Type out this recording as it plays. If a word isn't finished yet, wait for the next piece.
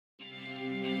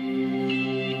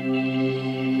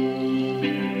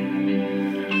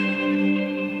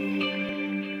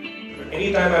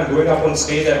time I'm going up on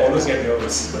stage, I always get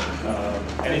nervous.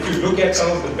 And if you look at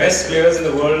some of the best players in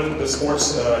the world, the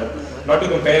sports, not to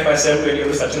compare myself to any of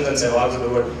the Sachins and Sehwags of the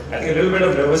world, I think a little bit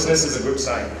of nervousness is a good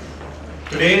sign.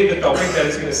 Today, the topic that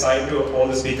has been assigned to all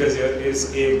the speakers here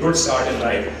is a good start in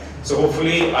life. So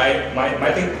hopefully,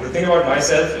 the thing about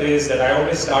myself is that I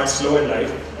always start slow in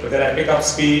life, but then I pick up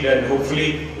speed, and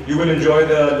hopefully you will enjoy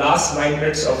the last 9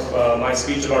 minutes of my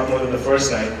speech a lot more than the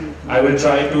first 9. I will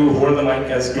try to hold the mic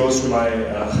as close to my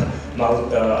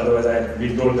mouth, otherwise I've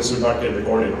been told this will not get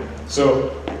recorded. So,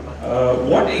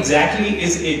 what exactly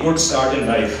is a good start in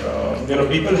life?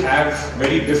 People have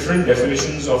very different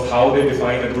definitions of how they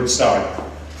define a good start.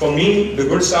 For me, the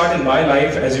good start in my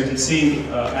life, as you can see,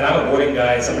 and I'm a boring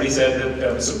guy. Somebody said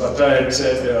that Mr. Batra had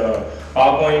said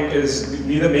PowerPoint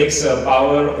neither makes a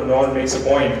power nor makes a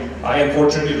point. I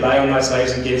unfortunately rely on my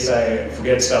slides in case I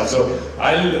forget stuff. So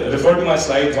I'll refer to my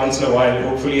slides once in a while.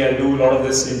 Hopefully I'll do a lot of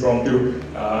this impromptu,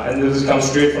 and this comes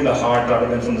straight from the heart rather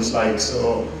than from the slides.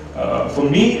 So for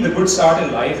me, the good start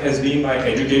in life has been my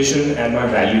education and my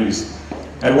values.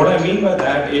 And what I mean by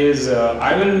that is,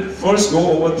 I will first go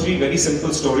over 3 very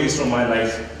simple stories from my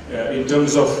life in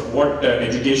terms of what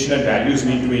education and values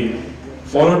mean to me,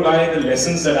 followed by the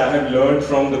lessons that I have learned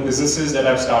from the businesses that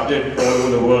I've started all over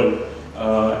the world,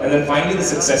 and then finally the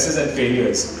successes and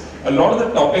failures. A lot of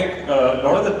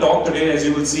the talk today, as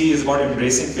you will see, is about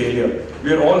embracing failure.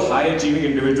 We are all high-achieving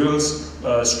individuals,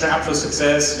 strapped for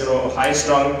success,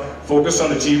 high-strung, focused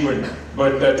on achievement.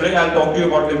 But today I'll talk to you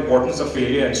about the importance of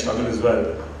failure and struggle as well.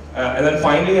 And then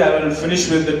finally, I will finish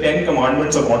with the 10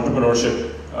 commandments of entrepreneurship.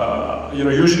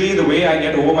 Usually the way I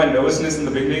get over my nervousness in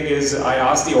the beginning is I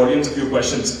ask the audience a few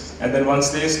questions, and then once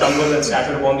they stumble and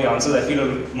scatter upon the answers, I feel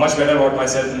much better about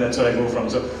myself, and that's where I go from.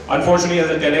 So unfortunately, as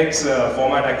a TEDx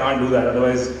format, I can't do that.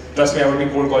 Otherwise, trust me, I would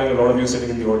be cold calling a lot of you sitting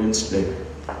in the audience today.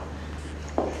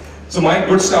 So my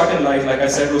good start in life, like I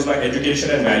said, was my education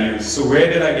and values. So where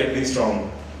did I get these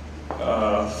from?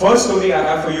 First story I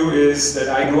have for you is that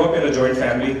I grew up in a joint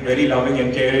family, very loving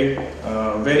and caring,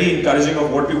 very encouraging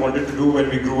of what we wanted to do when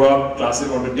we grew up, classes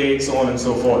we wanted to take, so on and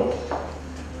so forth.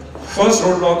 First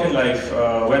roadblock in life,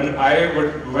 when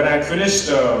I had finished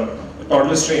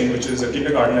toddler's train, which is a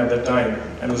kindergarten at that time,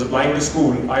 and was applying to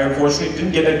school, I unfortunately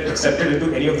didn't get accepted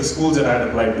into any of the schools that I had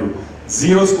applied to.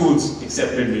 0 schools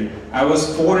accepted me. I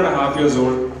was 4.5 years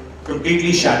old,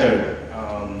 completely shattered.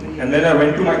 And then I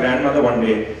went to my grandmother one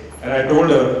day, and I told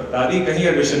her, Dadi, kahin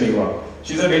admission nahi hua.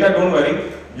 She said, Beta, don't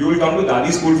worry, you will come to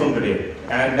Dadi school from today.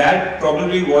 And that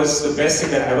probably was the best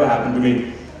thing that ever happened to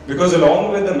me. Because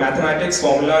along with the mathematics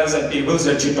formulas and tables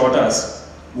that she taught us,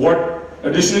 what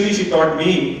additionally she taught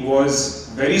me was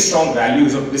very strong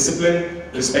values of discipline,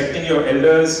 respecting your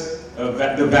elders,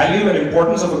 the value and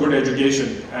importance of a good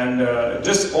education, and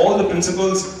just all the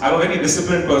principles. I'm a very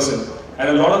disciplined person, and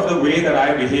a lot of the way that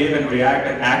I behave and react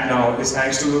and act now is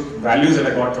thanks to the values that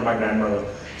I got from my grandmother.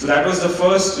 So that was the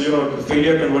first,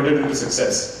 failure converted into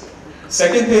success.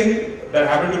 Second thing that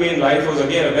happened to me in life was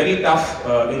again a very tough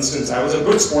instance. I was a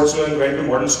good sportsman, went to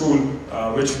modern school,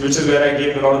 which is where I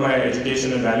gained a lot of my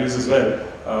education and values as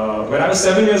well. When I was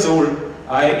 7 years old,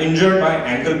 I injured my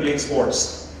ankle playing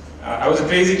sports. I was a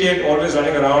crazy kid, always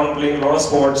running around, playing a lot of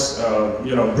sports,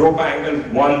 broke my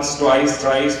ankle once, twice,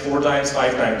 thrice, 4 times,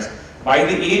 5 times. By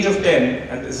the age of 10,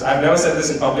 and I've never said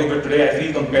this in public, but today I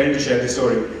feel compelled to share this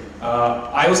story,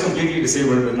 I was completely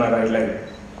disabled with my right leg.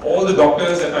 All the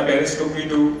doctors that my parents took me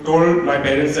to told my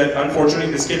parents that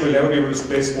unfortunately this kid will never be able to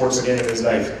play sports again in his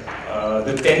life.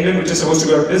 The tendon, which is supposed to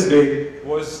be about this big,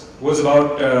 was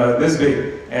about this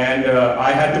big, and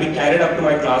I had to be carried up to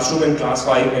my classroom in class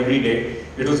 5 every day.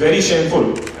 It was very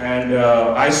shameful, and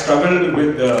I struggled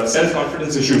with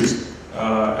self-confidence issues.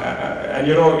 And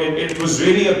it was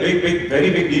really a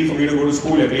very big deal for me to go to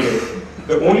school every day.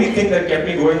 The only thing that kept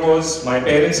me going was my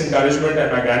parents' encouragement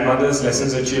and my grandmother's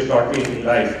lessons that she had taught me in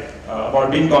life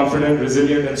about being confident,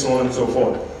 resilient, and so on and so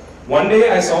forth. One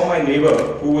day I saw my neighbor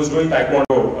who was doing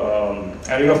taekwondo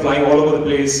and flying all over the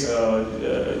place,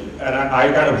 and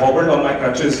I kind of hobbled on my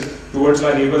crutches towards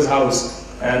my neighbor's house,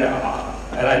 and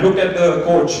I looked at the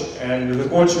coach, and the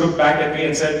coach looked back at me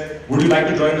and said, "Would you like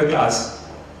to join the class?"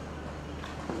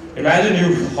 Imagine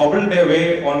you've hobbled their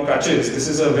way on crutches. This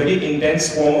is a very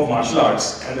intense form of martial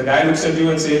arts, and the guy looks at you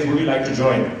and says, "Would you like to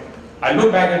join?" I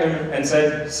looked back at him and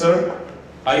said, "Sir,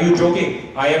 are you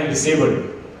joking? I am disabled."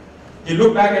 He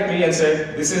looked back at me and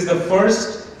said, "This is the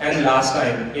first and last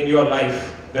time in your life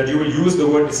that you will use the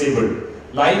word disabled.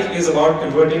 Life is about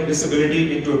converting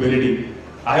disability into ability.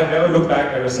 I have never looked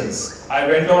back ever since. I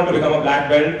went on to become a black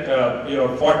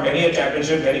belt, fought many a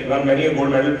championship, won many a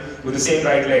gold medal with the same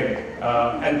right leg.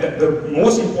 And the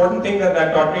most important thing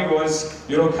that taught me was,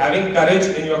 having courage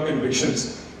in your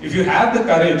convictions. If you have the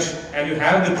courage and you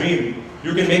have the dream,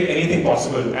 you can make anything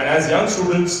possible. And as young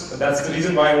students, that's the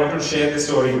reason why I wanted to share this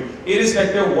story.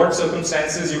 Irrespective of what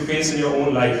circumstances you face in your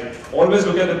own life, always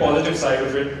look at the positive side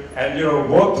of it and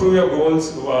work through your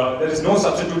goals. There is no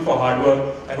substitute for hard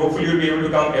work, and hopefully you'll be able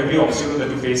to overcome every obstacle that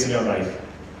you face in your life.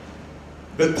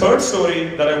 The third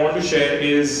story that I want to share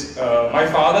is my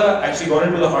father actually got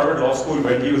into the Harvard Law School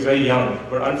when he was very young,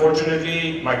 but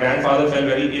unfortunately my grandfather fell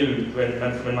very ill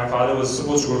when my father was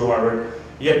supposed to go to Harvard.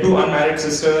 He had 2 unmarried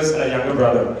sisters and a younger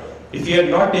brother. If he had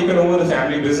not taken over the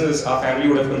family business, our family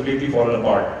would have completely fallen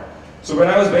apart. So when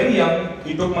I was very young,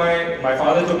 my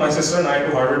father took my sister and I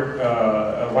to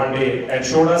Harvard one day and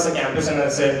showed us the campus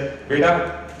and said,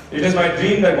 "Beta, it is my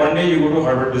dream that one day you go to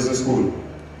Harvard Business School."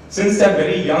 Since that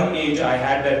very young age, I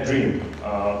had that dream.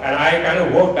 And I kind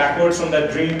of worked backwards from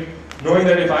that dream, knowing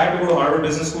that if I had to go to Harvard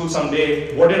Business School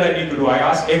someday, what did I need to do? I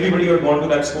asked everybody who had gone to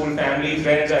that school, family,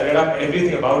 friends, I read up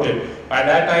everything about it. At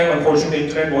that time, unfortunately, the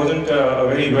internet wasn't a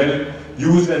very well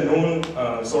used and known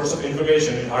source of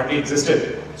information. It hardly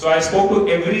existed. So I spoke to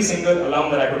every single alum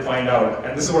that I could find out,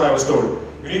 and this is what I was told.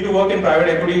 You need to work in private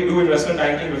equity, do investment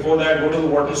banking before that, go to the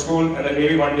Wharton School, and then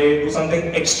maybe one day do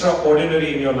something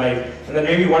extraordinary in your life, and then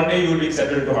maybe one day you will be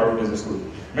accepted into Harvard Business School.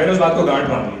 मैंने उस बात को गांठ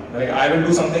मान ली. Like, I will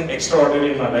do something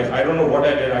extraordinary in my life. I don't know what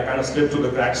I did. I kind of slipped through the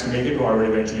cracks to make it to Harvard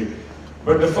eventually.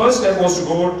 But the first step was to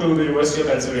go to the University of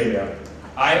Pennsylvania.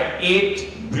 I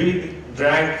ate, breathed,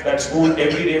 drank that school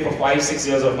every day for 5-6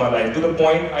 years of my life, to the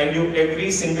point I knew every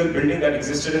single building that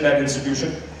existed in that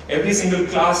institution, every single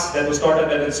class that was taught at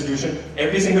that institution,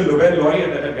 every single Nobel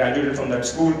laureate that had graduated from that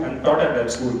school and taught at that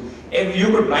school. If you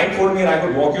could blindfold me and I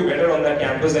could walk you better on that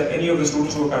campus than any of the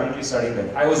students who were currently studying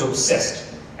there. I was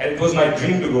obsessed, and it was my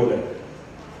dream to go there.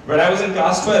 When I was in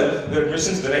class 12, the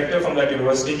admissions director from that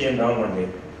university came down one day.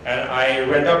 And I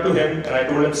went up to him and I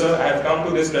told him, "Sir, I have come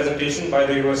to this presentation by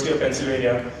the University of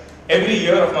Pennsylvania. Every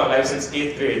year of my life since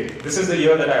 8th grade, this is the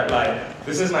year that I applied,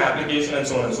 this is my application," and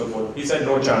so on and so forth. He said,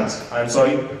 "No chance. I'm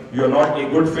sorry, you are not a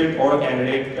good fit or a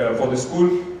candidate for the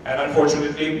school, and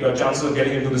unfortunately, your chances of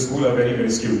getting into the school are very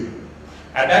minuscule."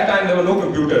 At that time, there were no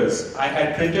computers. I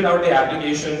had printed out the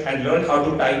application and learned how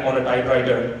to type on a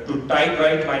typewriter to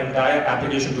typewrite my entire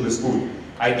application to the school.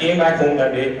 I came back home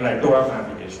that day and I tore up my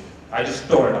application. I just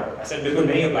tore it up. I said,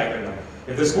 "Bilkul nahi apply karna.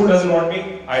 If the school doesn't want me,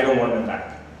 I don't want them back."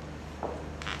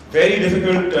 Very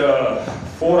difficult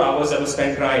 4 hours that was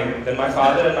spent crying. Then my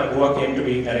father and my Bua came to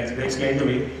me and explained to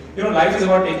me, life is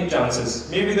about taking chances.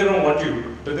 Maybe they don't want you,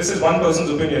 but this is one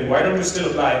person's opinion. Why don't you still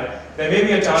apply? There may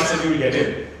be a chance that you will get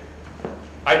in.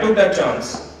 I took that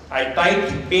chance. I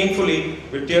typed painfully,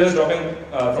 with tears dropping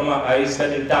from my eyes,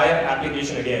 that entire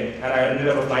application again, and I ended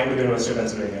up applying to the University of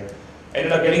Pennsylvania.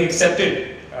 Ended up getting accepted,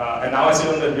 and now I sit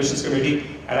on the admissions committee,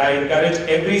 and I encourage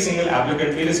every single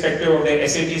applicant, irrespective of their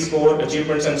SAT score,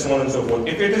 achievements, and so on and so forth.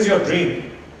 If it is your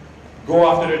dream, go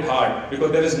after it hard,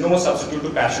 because there is no substitute to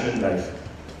passion in life.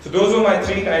 So those were my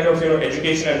 3 kind of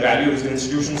education and values, the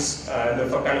institutions,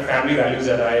 the kind of family values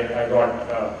that I got.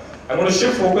 I'm going to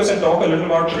shift focus and talk a little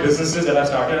about the businesses that I've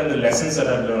started and the lessons that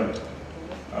I've learned.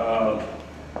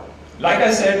 Like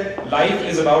I said, life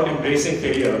is about embracing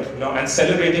failure and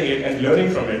celebrating it and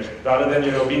learning from it, rather than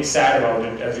being sad about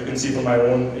it, as you can see from my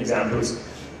own examples.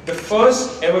 The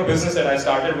first ever business that I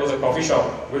started was a coffee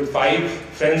shop with 5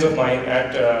 friends of mine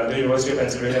at the University of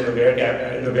Pennsylvania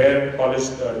in the Bear College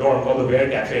dorm called the Bear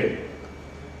Cafe.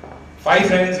 5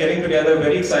 friends getting together,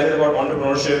 very excited about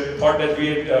entrepreneurship, thought that we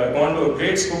had gone to a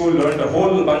great school, learned a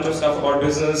whole bunch of stuff about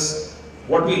business.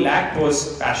 What we lacked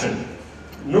was passion.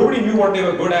 Nobody knew what they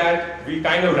were good at. We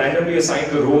kind of randomly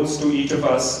assigned the roles to each of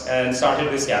us and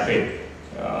started this cafe.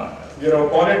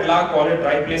 Call it luck, call it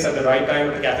right place at the right time,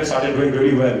 but the cafe started doing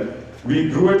really well. We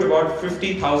grew it to about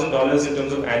 $50,000 in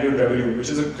terms of annual revenue, which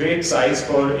is a great size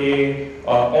for a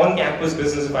on-campus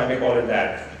business, if I may call it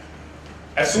that.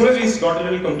 As soon as we got a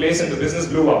little complacent, the business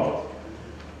blew up.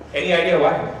 Any idea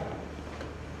why?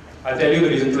 I'll tell you the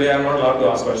reason. Today I'm not allowed to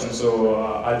ask questions, so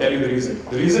I'll tell you the reason.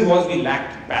 The reason was we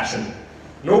lacked passion.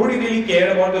 Nobody really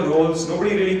cared about the roles,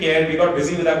 nobody really cared. We got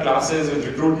busy with our classes, with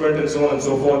recruitment and so on and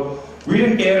so forth. We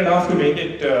didn't care enough to make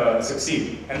it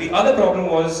succeed. And the other problem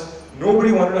was,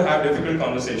 nobody wanted to have difficult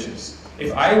conversations.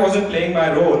 If I wasn't playing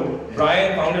my role,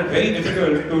 Brian found it very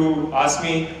difficult to ask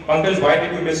me, "Pankaj, why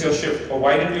did you miss your shift? Or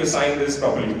why didn't you assign this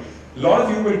properly?" A lot of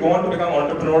you will go on to become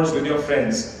entrepreneurs with your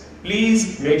friends.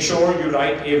 please make sure you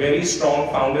write a very strong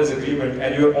founder's agreement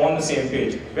and you're on the same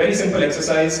page. Very simple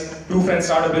exercise. Two friends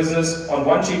start a business. On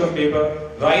one sheet of paper,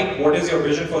 write what is your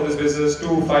vision for this business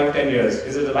 2, 5, 10 years.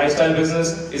 Is it a lifestyle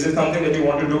business? Is it something that you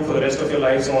want to do for the rest of your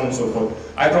life, so on and so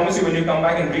forth. I promise you, when you come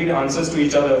back and read answers to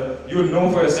each other, you'll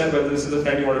know for yourself whether this is the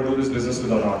friend you want to do this business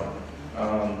with or not.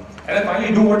 And then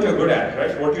finally, do what you're good at,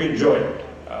 right? What you enjoy.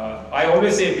 I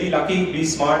always say, be lucky, be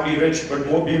smart, be rich, but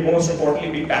most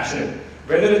importantly, be passionate.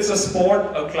 Whether it's a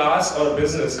sport, a class, or a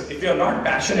business, if you're not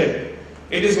passionate,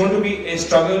 it is going to be a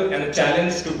struggle and a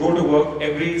challenge to go to work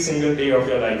every single day of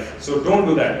your life. So don't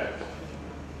do that.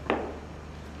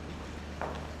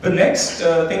 The next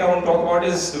thing I want to talk about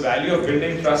is the value of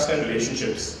building trust and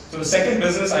relationships. So the second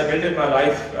business I built in my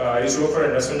life, I used to work for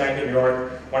an investment bank in New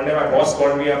York. One day my boss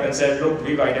called me up and said, look,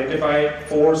 we've identified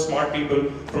 4 smart people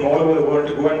from all over the world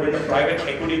to go and build a private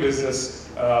equity business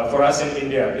for us in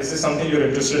India. Is this something you're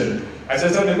interested in? I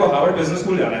said, sir, मेरे को Harvard Business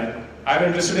School जाना है. I'm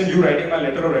interested in you writing my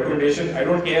letter of recommendation. I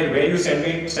don't care where you send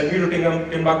me to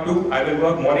Timbuktu. I will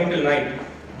work morning till night.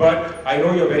 But I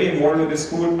know you're very involved with this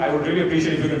school. I would really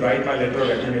appreciate if you could write my letter of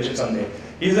recommendation someday.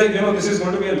 He's like, this is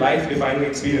going to be a life-defining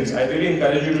experience. I really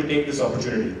encourage you to take this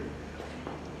opportunity.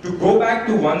 To go back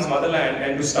to one's motherland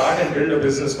and to start and build a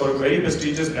business for a very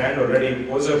prestigious brand already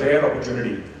was a rare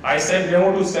opportunity. I said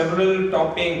no to several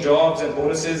top-paying jobs and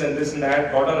bonuses and this and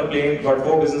that, got on a plane, got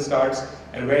 4 business cards,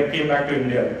 and came back to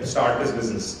India to start this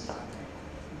business.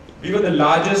 We were the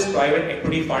largest private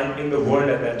equity fund in the world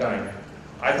at that time.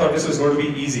 I thought this was going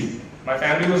to be easy. My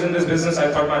family was in this business.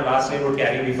 I thought my last name would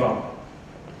carry me far.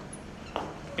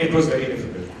 It was very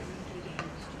difficult.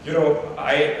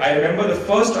 I remember the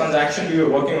first transaction we were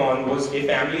working on was a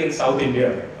family in South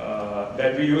India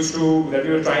that we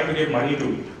were trying to give money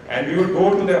to. And we would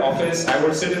go to their office. I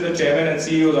would sit in the chairman and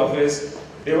CEO's office.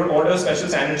 They would order special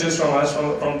sandwiches from us,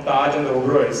 from Taj and the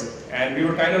Oberoi's. And we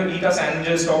would kind of eat our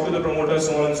sandwiches, talk to the promoters,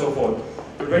 so on and so forth.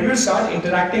 But when we would start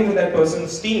interacting with that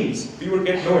person's teams, we would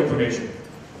get no information.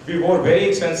 We wore very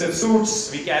expensive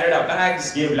suits, we carried our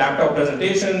bags, gave laptop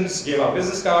presentations, gave our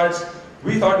business cards.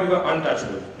 We thought we were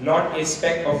untouchable, not a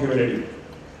speck of humility.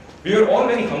 We were all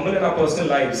very humble in our personal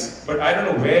lives, but I don't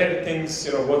know where things,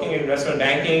 working in investment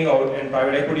banking or in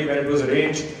private equity when it was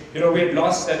arranged, we had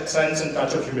lost that sense and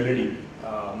touch of humility.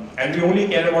 And we only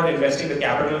cared about investing the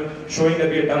capital, showing that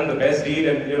we had done the best deed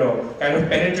and, kind of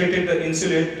penetrated the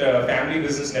insulate family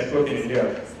business network in India,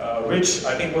 which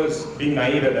I think was being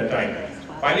naive at that time.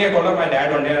 Finally, I called up my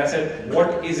dad one day and I said,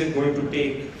 what is it going to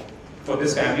take for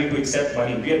this family to accept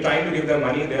money? We are trying to give them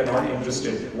money, they are not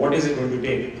interested. What is it going to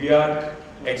take? We are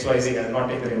XYZ and not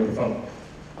take the name of the firm.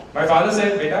 My father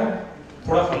said, beta,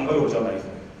 thoda humble ho jao life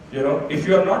mein. If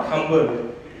you are not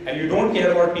humble and you don't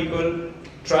care about people,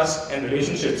 trust and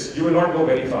relationships, you will not go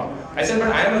very far. I said,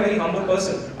 but I am a very humble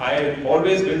person. I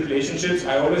always build relationships,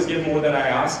 I always give more than I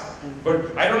ask,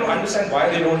 but I don't understand why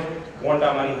they don't want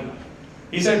our money.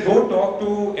 He said, go talk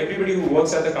to everybody who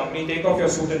works at the company, take off your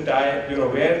suit and tie,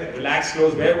 wear relaxed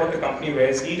clothes, wear what the company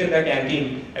wears, eat in their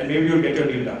canteen, and maybe you'll get your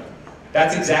deal done.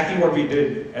 That's exactly what we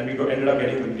did, and we ended up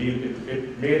getting the deal.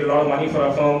 It made a lot of money for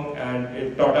our firm, and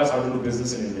it taught us how to do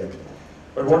business in India.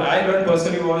 But what I learned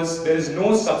personally was there is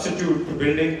no substitute to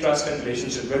building trust and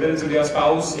relationship, whether it's with your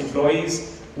spouse,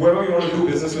 employees, whoever you want to do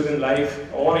business with in life,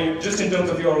 or just in terms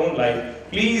of your own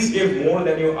life. Please give more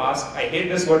than you ask. I hate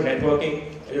this word networking.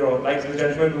 Like the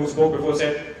gentleman who spoke before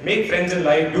said, make friends in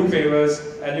life, do favors,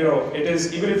 and it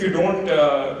is, even if you don't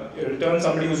return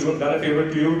somebody who's done a favor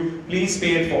to you, please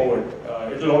pay it forward.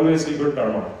 It will always be good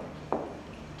karma.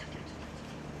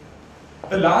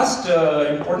 The last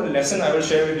important lesson I will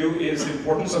share with you is the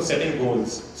importance of setting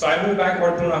goals. So I moved back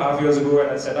about 2.5 years ago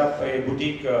and I set up a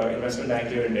boutique investment bank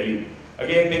here in Delhi.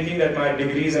 Again, thinking that my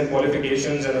degrees and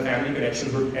qualifications and the family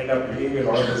connections would end up bringing me a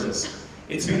lot of business.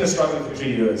 It's been a struggle for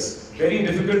 3 years. Very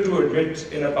difficult to admit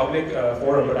in a public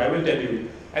forum, but I will tell you.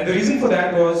 And the reason for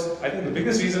that was, I think the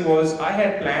biggest reason was, I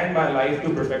had planned my life to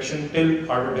perfection till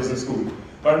Harvard Business School.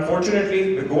 But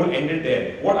unfortunately, the goal ended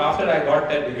there. What after I got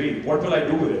that degree? What will I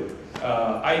do with it?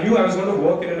 I knew I was going to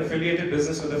work in an affiliated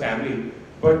business with the family.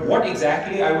 But what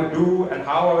exactly I would do and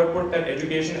how I would put that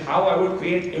education, how I would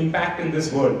create impact in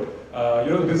this world.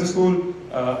 The business school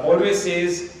always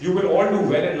says, you will all do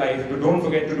well in life, but don't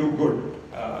forget to do good.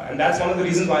 And that's one of the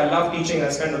reasons why I love teaching. I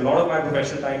spend a lot of my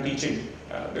professional time teaching.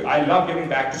 I love giving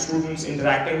back to students,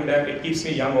 interacting with them. It keeps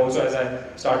me young also as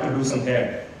I start to lose some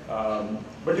hair.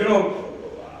 But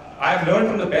I've learned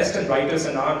from the best and brightest,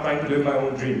 and now I'm trying to live my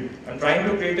own dream. I'm trying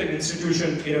to create an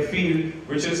institution in a field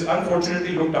which is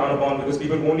unfortunately looked down upon because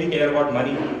people only care about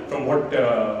money from what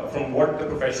the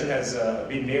profession has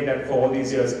been named at for all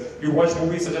these years. You watch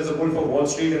movies such as The Wolf of Wall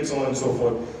Street and so on and so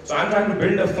forth. So I'm trying to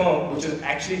build a firm which is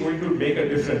actually going to make a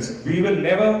difference. We will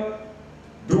never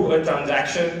do a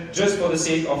transaction just for the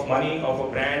sake of money, of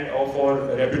a brand, or for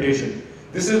reputation.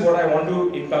 This is what I want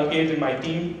to inculcate in my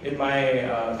team, in my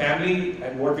family,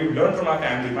 and what we've learned from our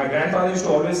family. My grandfather used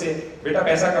to always say, "Beta,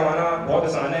 paisa kamana bahut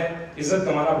aasan hai, izzat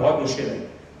kamana bahut mushkil hai."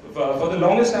 For the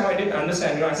longest time, I didn't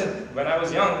understand. I said, when I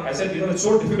was young, I said, it's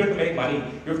so difficult to make money.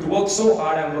 You have to work so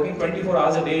hard. I'm working 24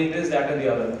 hours a day, this, that, and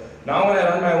the other. Now, when I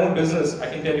run my own business, I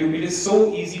can tell you, it is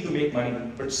so easy to make money,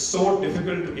 but so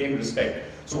difficult to gain respect.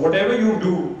 So whatever you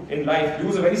do in life,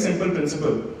 use a very simple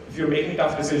principle if you're making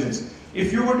tough decisions.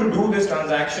 If you were to do this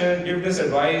transaction, give this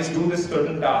advice, do this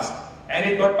certain task, and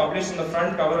it got published on the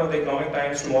front cover of the Economic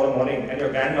Times tomorrow morning, and your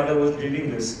grandmother was reading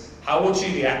this, how would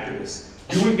she react to this?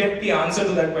 You will get the answer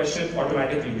to that question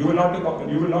automatically. You will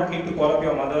not need to call up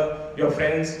your mother, your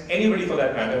friends, anybody for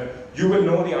that matter. You will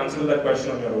know the answer to that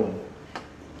question on your own.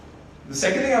 The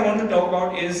second thing I want to talk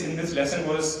about is in this lesson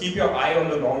was keep your eye on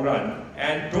the long run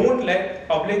and don't let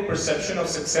public perception of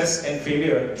success and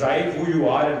failure drive who you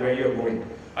are and where you're going.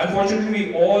 Unfortunately,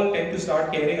 we all tend to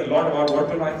start caring a lot about what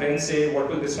will my friends say, what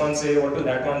will this one say, what will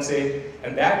that one say,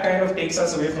 and that kind of takes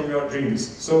us away from your dreams.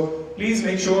 So please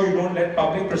make sure you don't let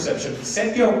public perception.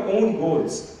 Set your own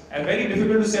goals, and very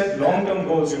difficult to set long-term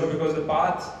goals, because the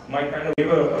path might kind of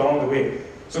waver along the way.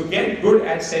 So get good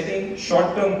at setting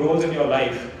short-term goals in your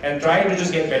life and try to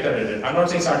just get better at it. I'm not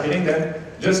saying start hitting them,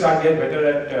 just start get better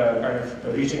at kind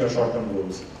of reaching your short-term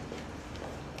goals.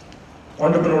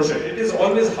 Entrepreneurship. It is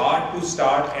always hard to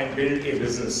start and build a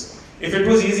business. If it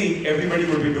was easy, everybody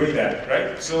would be doing that,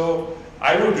 right? So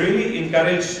I would really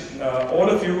encourage all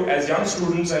of you as young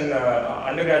students and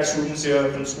undergrad students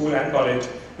here from school and college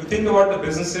to think about the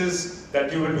businesses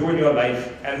that you will do in your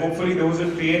life, and hopefully those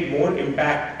will create more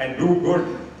impact and do good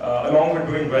along with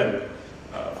doing well.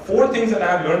 4 things that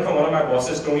I have learned from one of my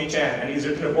bosses, Tony Chan, and he's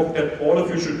written a book that all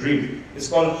of you should read. It's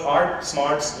called Heart,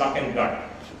 Smarts, Luck and Gut.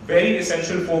 Very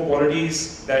essential 4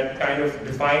 qualities that kind of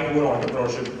define who an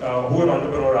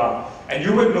entrepreneur are. And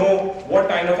you will know what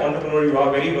kind of entrepreneur you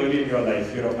are very early in your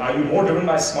life. Are you more driven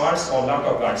by smarts or luck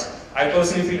or guts? I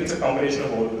personally feel it's a combination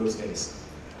of all of those things.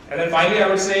 And then finally, I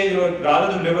would say,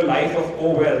 rather than live a life of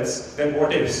oh wells than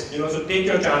what ifs. So take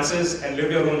your chances and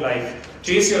live your own life.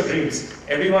 Chase your dreams.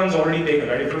 Everyone's already taken,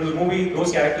 right? If it was a movie,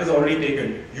 those characters are already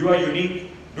taken. You are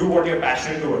unique. Do what you're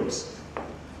passionate towards.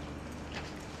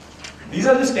 These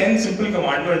are just 10 simple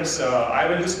commandments. I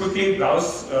will just quickly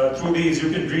browse through these. You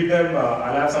can read them.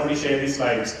 I'll have somebody share these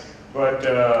slides. But,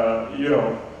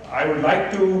 I would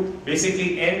like to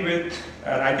basically end with,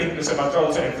 and I think Mr. Batra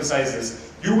also emphasized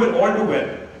this, you will all do well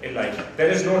in life. There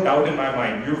is no doubt in my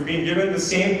mind. You've been given the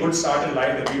same good start in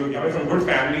life that we were given from good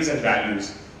families and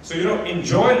values. So,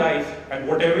 enjoy life and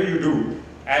whatever you do.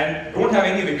 And don't have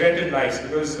any regret in life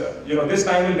because, this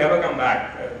time will never come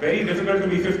back. Very difficult to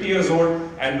be 50 years old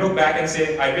and look back and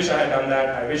say, I wish I had done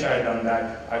that, I wish I had done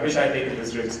that, I wish I had taken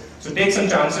this risk. So take some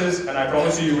chances and I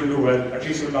promise you, you will do well. At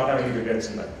least you will not have any regrets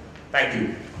in life. Thank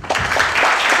you.